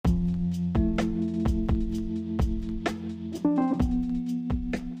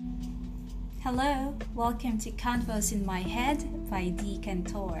Hello, welcome to Convos in My Head by D.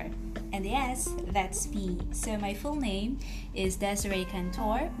 Cantor. And yes, that's me. So my full name is Desiree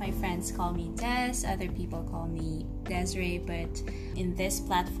Cantor. My friends call me Des, other people call me Desiree, but in this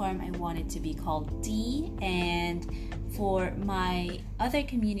platform I want it to be called D. And for my other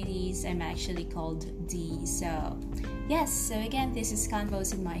communities, I'm actually called D. So again, this is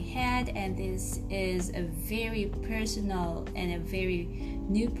Convos in My Head, and this is a very personal and a very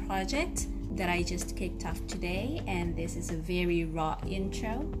new project that I just kicked off today. And this is a very raw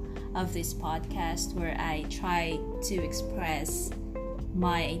intro of this podcast where I try to express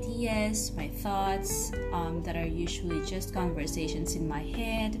my ideas, my thoughts that are usually just conversations in my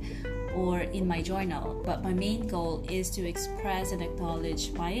head or in my journal. But my main goal is to express and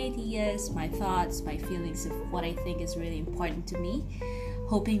acknowledge my ideas, my thoughts, my feelings of what I think is really important to me,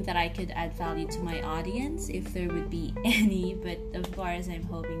 hoping that I could add value to my audience if there would be any, but of course I'm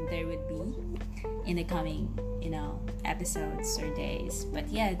hoping there would be in the coming episodes or days.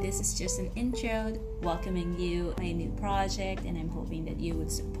 But this is just an intro welcoming you my new project, and I'm hoping that you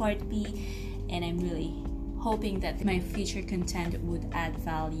would support me, and I'm really hoping that my future content would add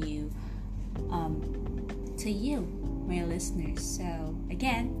value to you, my listeners. So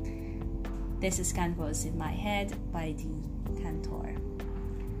again, this is Convos in My Head by D. Cantor.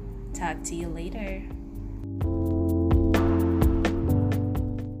 Talk to you later.